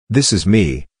This is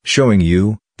me, showing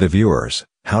you, the viewers,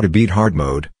 how to beat hard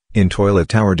mode, in Toilet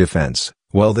Tower Defense.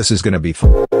 Well, this is gonna be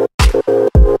fun.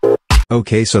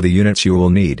 Okay, so the units you will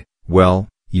need, well,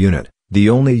 the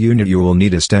only unit you will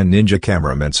need is 10 Ninja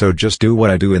Cameramen, so just do what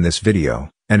I do in this video,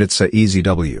 and it's a easy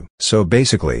W. So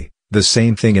basically, the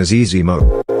same thing as easy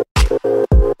mode.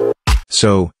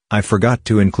 So, I forgot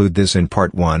to include this in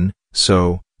part 1,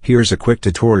 so, here's a quick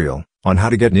tutorial on how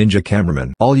to get Ninja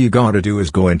Cameraman. All you gotta do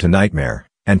is go into Nightmare,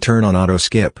 and turn on auto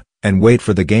skip, and wait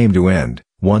for the game to end.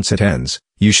 Once it ends,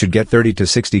 you should get 30 to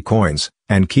 60 coins,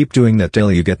 and keep doing that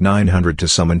till you get 900 to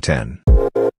summon 10.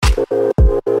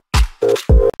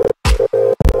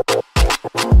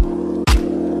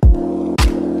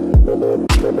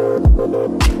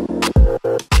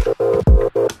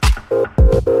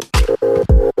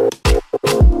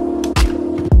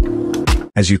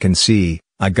 As you can see,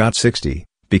 I got 60,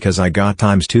 because I got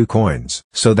times 2 coins.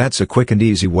 So that's a quick and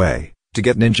easy way to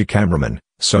get Ninja Cameraman.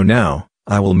 So now,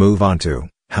 I will move on to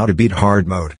how to beat hard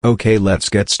mode. Okay, let's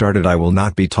get started. I will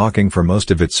not be talking for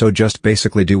most of it, so just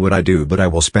basically do what I do, but I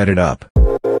will sped it up.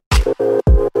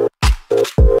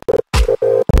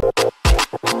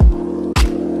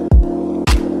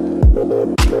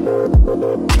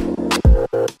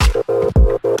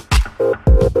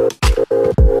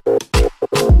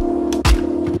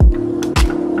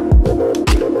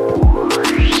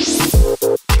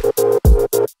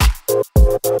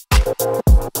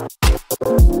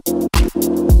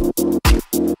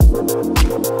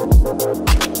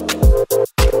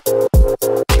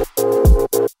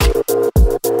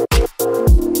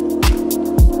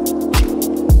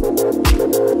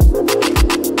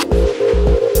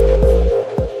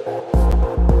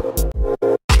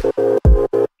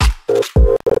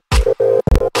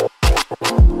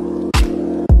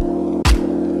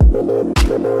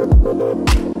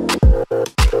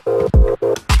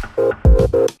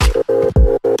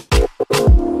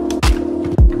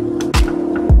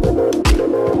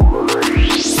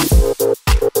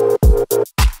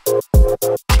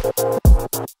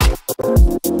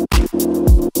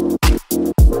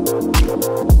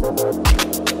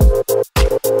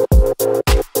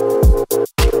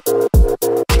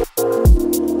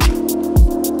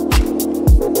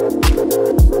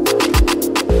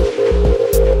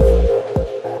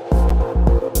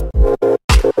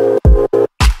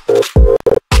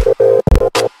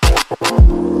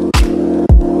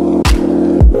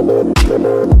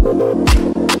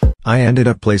 I ended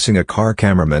up placing a car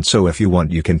cameraman, so if you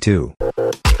want you can too.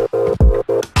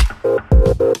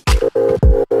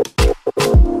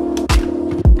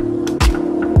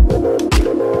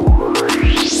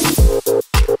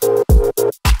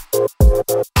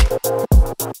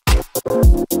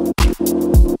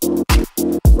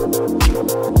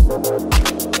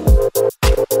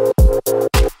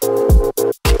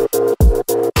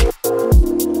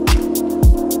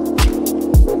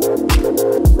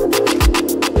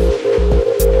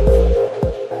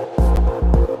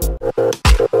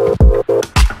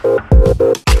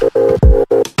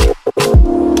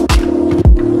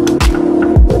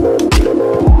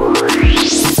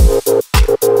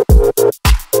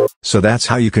 So that's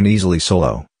how you can easily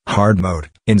solo hard mode.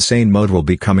 Insane mode will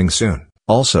be coming soon.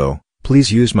 Also,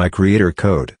 please use my creator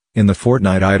code in the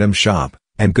Fortnite item shop,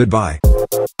 and goodbye.